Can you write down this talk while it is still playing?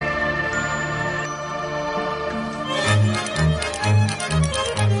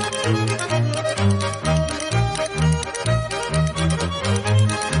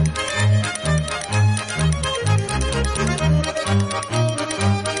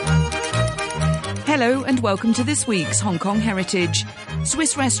Hello and welcome to this week's Hong Kong Heritage.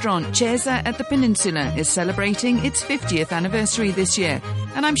 Swiss restaurant Cesa at the Peninsula is celebrating its 50th anniversary this year,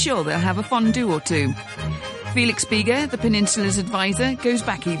 and I'm sure they'll have a fondue or two. Felix Bieger, the Peninsula's advisor, goes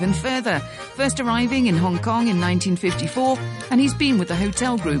back even further, first arriving in Hong Kong in 1954, and he's been with the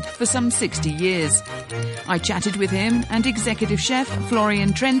hotel group for some 60 years. I chatted with him and executive chef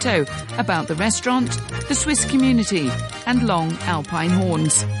Florian Trento about the restaurant, the Swiss community, and long alpine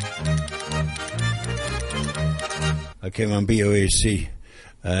horns. I came on BOAC,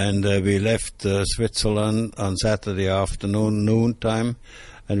 and we left Switzerland on Saturday afternoon, noontime,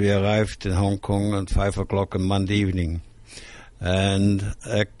 and we arrived in Hong Kong at 5 o'clock on Monday evening. And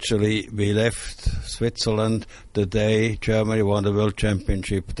actually, we left Switzerland the day Germany won the World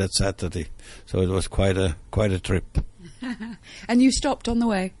Championship that Saturday. So it was quite a trip. And you stopped on the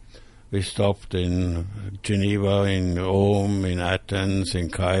way? We stopped in Geneva, in Rome, in Athens,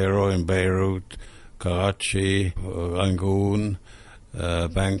 in Cairo, in Beirut, Karachi, Rangoon,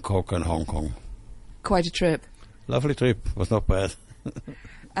 Bangkok and Hong Kong. Quite a trip. Lovely trip. Was not bad.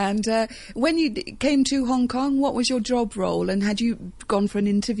 And when you came to Hong Kong, what was your job role? And had you gone for an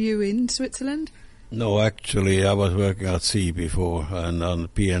interview in Switzerland? No, actually, I was working at sea before and on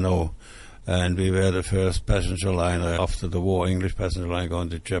P&O. And we were the first passenger liner after the war, English passenger line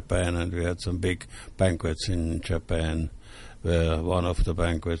going to Japan. And we had some big banquets in Japan, where one of the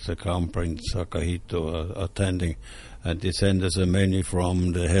banquets, the Crown Prince Akihito attending. And they sent us a menu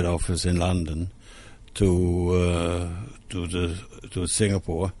from the head office in London to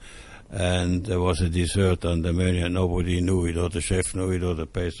Singapore, and there was a dessert on the menu and nobody knew it, or the chef knew it, or the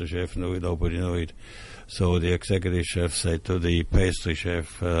pastry chef knew it, nobody knew it. So the executive chef said to the pastry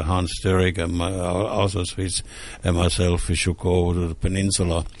chef, Hans Störig, also Swiss, and myself, we should go over to the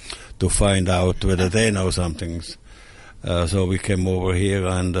Peninsula to find out whether they know some things. So we came over here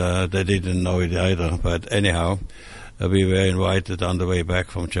and they didn't know it either, but anyhow, we were invited on the way back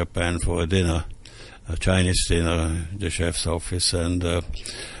from Japan for a dinner. A Chinese dinner, the chef's office, and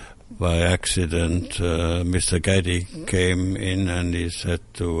by accident Mr. Gaddy came in and he said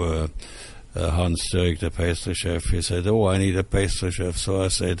to Hans Störig, the pastry chef, he said, "Oh, I need a pastry chef." So I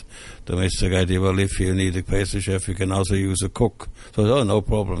said to Mr. Gaddy, "Well, if you need a pastry chef, you can also use a cook." So, "Oh, no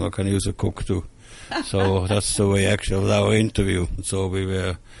problem, I can use a cook too." So that's the way actually of our interview. So we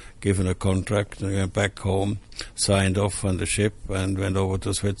were given a contract and we went back home, signed off on the ship and went over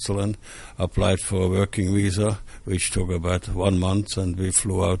to Switzerland, applied for a working visa, which took about 1 month, and we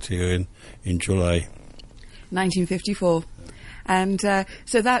flew out here in July. 1954. And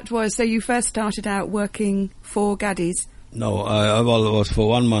so you first started out working for Gaddy's? No, I was for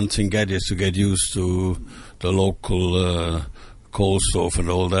 1 month in Gaddy's to get used to the local coal stove and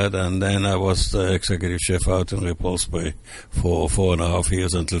all that, and then I was the executive chef out in Repulse Bay for 4.5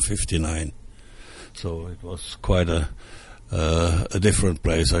 years until 59. So it was quite a different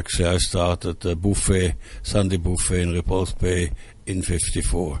place. Actually, I started the buffet, Sunday buffet in Repulse Bay in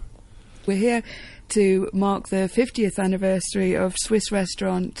 54. We're here to mark the 50th anniversary of Swiss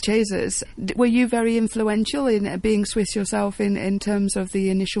restaurant Cesa's. Were you very influential in being Swiss yourself in terms of the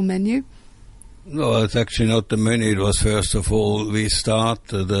initial menu? No, it's actually not the menu. It was, first of all, the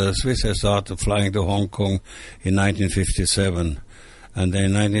Swiss had started flying to Hong Kong in 1957. And then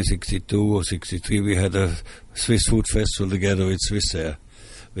in 1962 or 63, we had a Swiss food festival together with Swissair,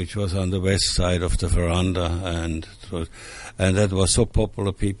 which was on the west side of the veranda. And that was so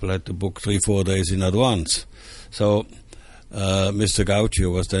popular, people had to book 3-4 days in advance. So Mr.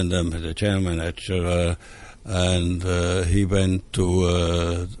 Gaucho was then the chairman manager, and he went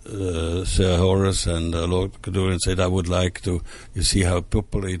to Sir Horace and Lord Cadour and said, "I would like to, you see how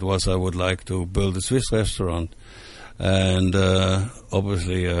popular it was, I would like to build a Swiss restaurant." And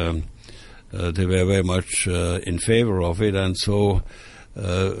obviously they were very much in favor of it, and so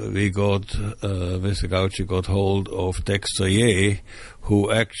Mr. Gaucho got hold of Dexter Ye, who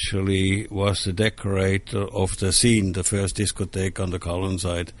actually was the decorator of the Scene, the first discotheque on the Kowloon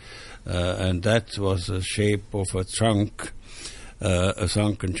side. And that was a shape of a trunk, a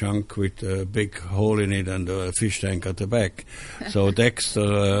sunken trunk with a big hole in it and a fish tank at the back. So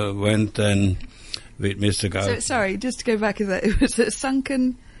Dexter went then with Mr. Gaucho. So, sorry, just to go back, it was a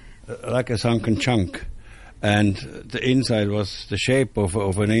sunken... like a sunken chunk. And the inside was the shape of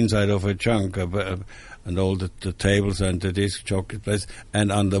an inside of a chunk, and all the tables and the disc chocolate place.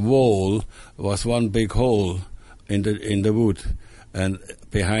 And on the wall was one big hole in the wood. And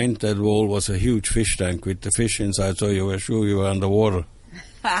behind that wall was a huge fish tank with the fish inside, so you were sure you were underwater.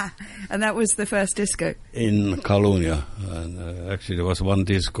 And that was the first disco? In Kowloon, and actually there was one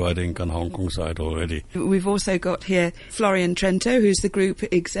disco, I think, on Hong Kong side already. We've also got here Florian Trento, who's the group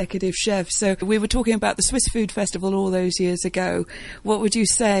executive chef. So we were talking about the Swiss Food Festival all those years ago. What would you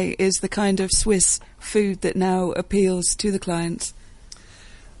say is the kind of Swiss food that now appeals to the clients?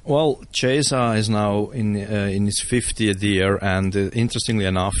 Well, Cesa is now in its 50th year, and interestingly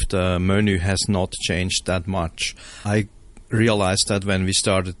enough, the menu has not changed that much. I realized that when we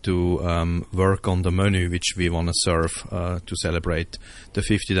started to work on the menu which we want to serve to celebrate the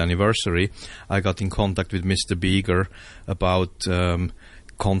 50th anniversary, I got in contact with Mr. Bieger about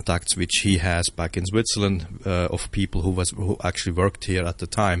contacts which he has back in Switzerland of people who actually worked here at the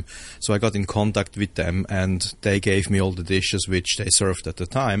time. So I got in contact with them, and they gave me all the dishes which they served at the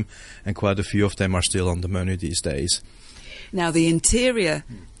time, and quite a few of them are still on the menu these days. Now, the interior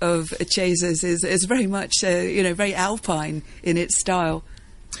of Cesa's is very much, very alpine in its style.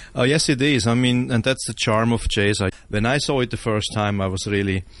 Oh, yes, it is. I mean, and that's the charm of Cesa. When I saw it the first time, I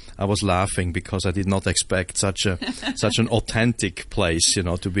was laughing because I did not expect such an authentic place,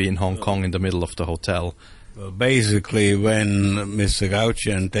 to be in Hong Kong in the middle of the hotel. Well, basically, when Mr.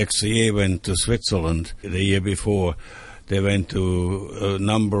 Gauci and Texier went to Switzerland the year before, they went to a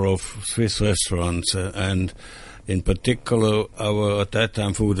number of Swiss restaurants, and in particular, our, at that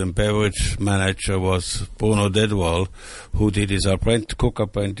time, food and beverage manager was Bruno Dedwall, who did his cook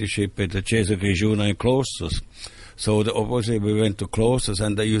apprenticeship at the Cesa Grigiuna in Klosters. So obviously we went to Klosters,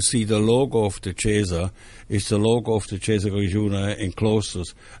 and you see the logo of the Cesa is the logo of the Cesa Grigiuna in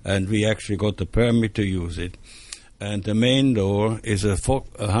Klosters, and we actually got the permit to use it. And the main door is a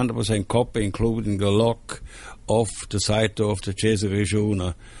 100% copy, including the lock of the side door of the Cesa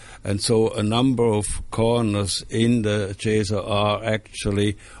Grigiuna. And so a number of corners in the Cesa are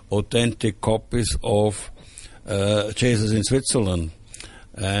actually authentic copies of Cesas in Switzerland.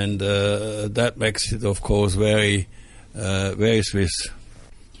 And that makes it, of course, very Swiss.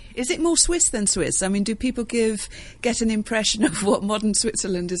 Is it more Swiss than Swiss? I mean, do people get an impression of what modern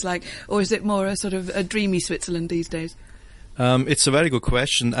Switzerland is like, or is it more a sort of a dreamy Switzerland these days? It's a very good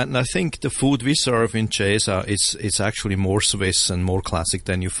question, and I think the food we serve in Cesa is actually more Swiss and more classic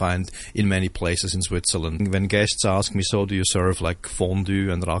than you find in many places in Switzerland. When guests ask me, so do you serve like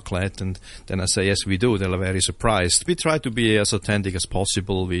fondue and raclette? And then I say, yes, we do. They're very surprised. We try to be as authentic as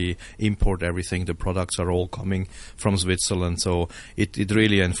possible. We import everything. The products are all coming from Switzerland, so it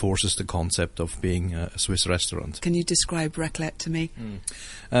really enforces the concept of being a Swiss restaurant. Can you describe raclette to me?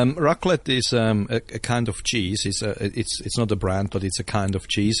 Raclette is a kind of cheese. It's not a brand, but it's a kind of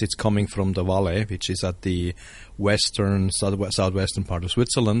cheese. It's coming from the Valais, which is at the southwestern part of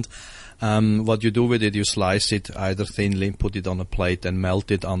Switzerland. What you do with it, you slice it either thinly, put it on a plate, and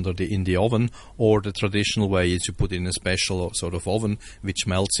melt it in the oven, or the traditional way is you put it in a special sort of oven which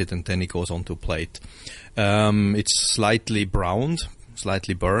melts it, and then it goes onto a plate. It's slightly browned,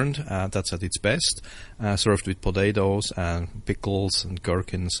 slightly burned, that's at its best, served with potatoes and pickles and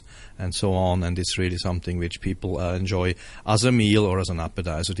gherkins and so on, and it's really something which people enjoy as a meal or as an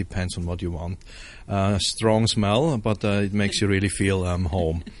appetizer, depends on what you want. Strong smell, but it makes you really feel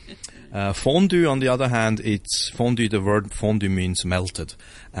home. Fondue, on the other hand, the word fondue means melted,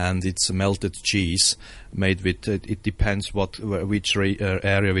 and it's melted cheese made with, it depends which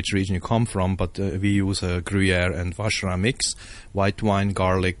area, which region you come from, but we use a Gruyere and Vacherin mix, white wine,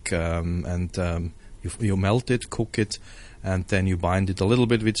 garlic, and you melt it, cook it, and then you bind it a little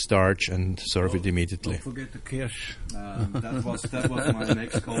bit with starch and serve it immediately. Don't forget the kirsch. That was my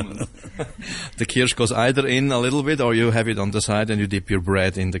next comment. The kirsch goes either in a little bit, or you have it on the side and you dip your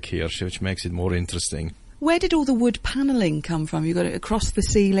bread in the kirsch, which makes it more interesting. Where did all the wood panelling come from? You got it across the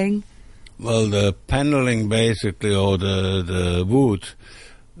ceiling? Well, the panelling basically, or the wood,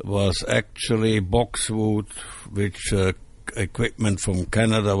 was actually boxwood, which equipment from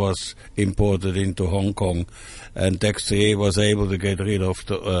Canada was imported into Hong Kong, and Texier was able to get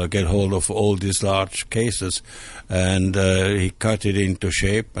hold of all these large cases, and he cut it into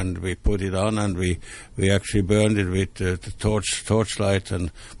shape, and we put it on, and we actually burned it with the torchlight, and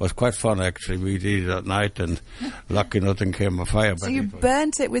it was quite fun actually. We did it at night, and lucky nothing came on fire. So you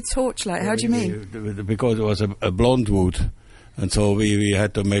burnt it with torchlight? How do you mean? Because it was a blonde wood. And so we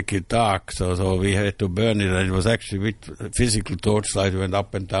had to make it dark, so we had to burn it, and it was actually with physical torchlight. We went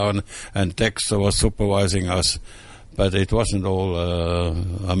up and down, and Dexter was supervising us, but it wasn't all,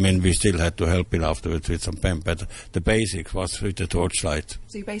 we still had to help it afterwards with some pen, but the basics was with the torchlight.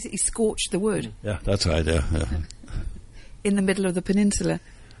 So you basically scorched the wood? Yeah, that's right, yeah. In the middle of the peninsula?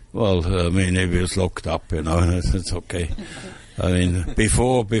 Well, it was locked up, it's okay. I mean,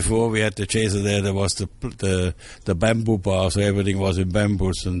 before we had the Chaser there was the bamboo bar, so everything was in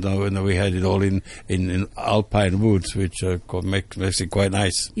bamboos, and now we had it all in alpine woods, which makes it quite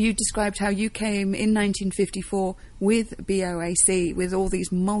nice. You described how you came in 1954 with BOAC, with all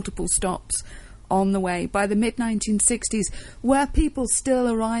these multiple stops on the way. By the mid-1960s, were people still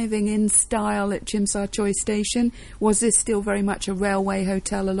arriving in style at Tsim Sha Tsui station? Was this still very much a railway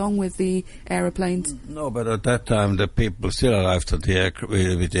hotel along with the aeroplanes? No, but at that time the people still arrived at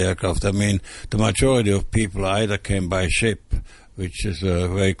with the aircraft. I mean, the majority of people either came by ship, which is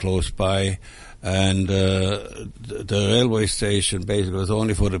very close by, and the railway station basically was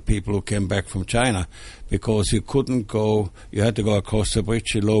only for the people who came back from China, because you had to go across the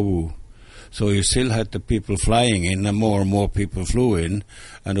bridge in Lowu. So you still had the people flying in, and more people flew in.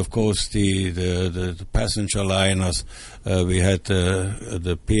 And of course the passenger liners, we had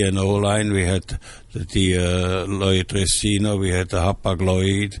the P&O line, we had the Lloyd Dresdner, we had the Hapag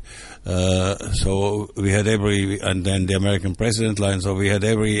Lloyd, so we had and then the American President line, so we had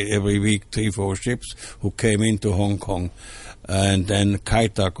every week 3-4 ships who came into Hong Kong. And then Kai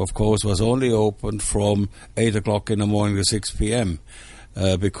Tak, of course, was only opened from 8 o'clock in the morning to 6 p.m.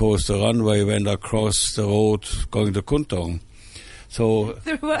 Because the runway went across the road going to Kuntong. So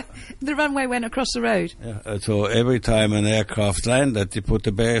the runway went across the road. Yeah, so every time an aircraft landed, they put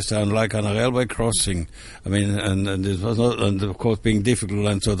the barriers down like on a railway crossing. I mean, and it was not, and of course being difficult,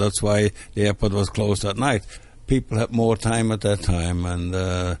 and so that's why the airport was closed at night. People had more time at that time,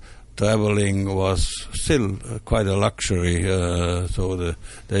 and traveling was still quite a luxury. So the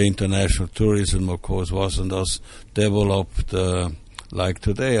international tourism, of course, wasn't as developed like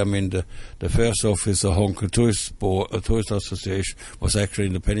today. I mean, the first office of Hong Kong Tourist Association was actually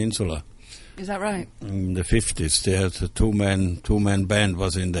in the peninsula. Is that right? In the 50s, they had a two-man band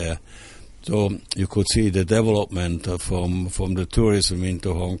was in there. So you could see the development from the tourism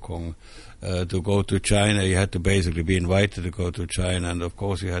into Hong Kong. To go to China, you had to basically be invited to go to China, and of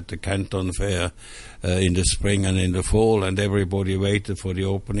course you had the Canton Fair in the spring and in the fall, and everybody waited for the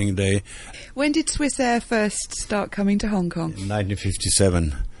opening day. When did Swissair first start coming to Hong Kong? In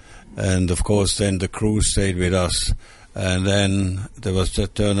 1957, and of course then the crew stayed with us, and then there was the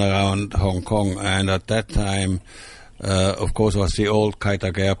turnaround Hong Kong, and at that time of course, was the old Kai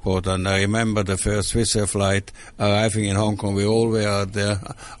Tak airport, and I remember the first Swissair flight arriving in Hong Kong. We all were there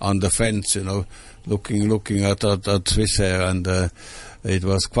on the fence, looking at Swissair, and it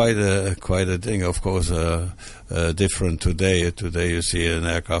was quite a thing. Of course, different today. Today you see an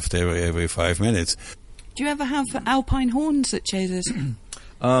aircraft every 5 minutes. Do you ever have alpine horns at Chasers?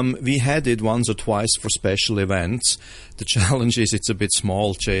 We had it once or twice for special events. The challenge is it's a bit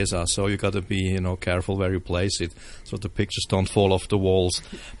small, Chaser, so you got to be, careful where you place it, so the pictures don't fall off the walls.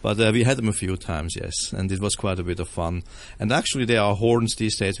 But we had them a few times, yes, and it was quite a bit of fun. And actually, there are horns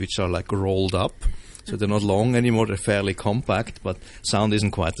these days which are like rolled up, so they're not long anymore. They're fairly compact, but sound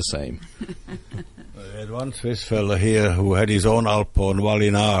isn't quite the same. We had one Swiss fella here who had his own alphorn,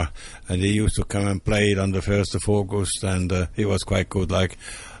 Walinar, and he used to come and play it on the 1st of August, and he was quite good. Like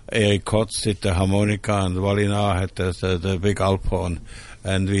Eric Kotz did the harmonica, and Walinar had the big alphorn.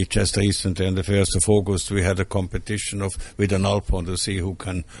 And we just recently, on the 1st of August, we had a competition with an alphorn to see who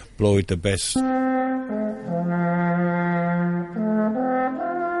can blow it the best.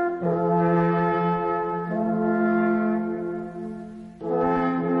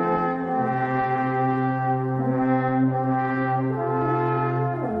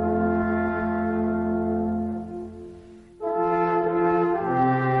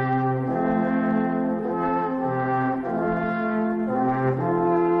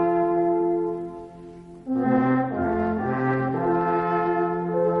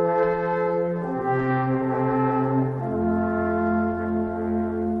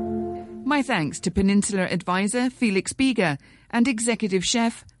 My thanks to Peninsula Advisor Felix Bieger and Executive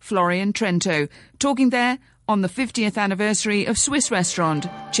Chef Florian Trento, talking there on the 50th anniversary of Swiss restaurant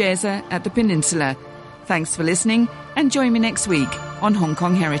Chaser at the Peninsula. Thanks for listening, and join me next week on Hong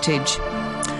Kong Heritage.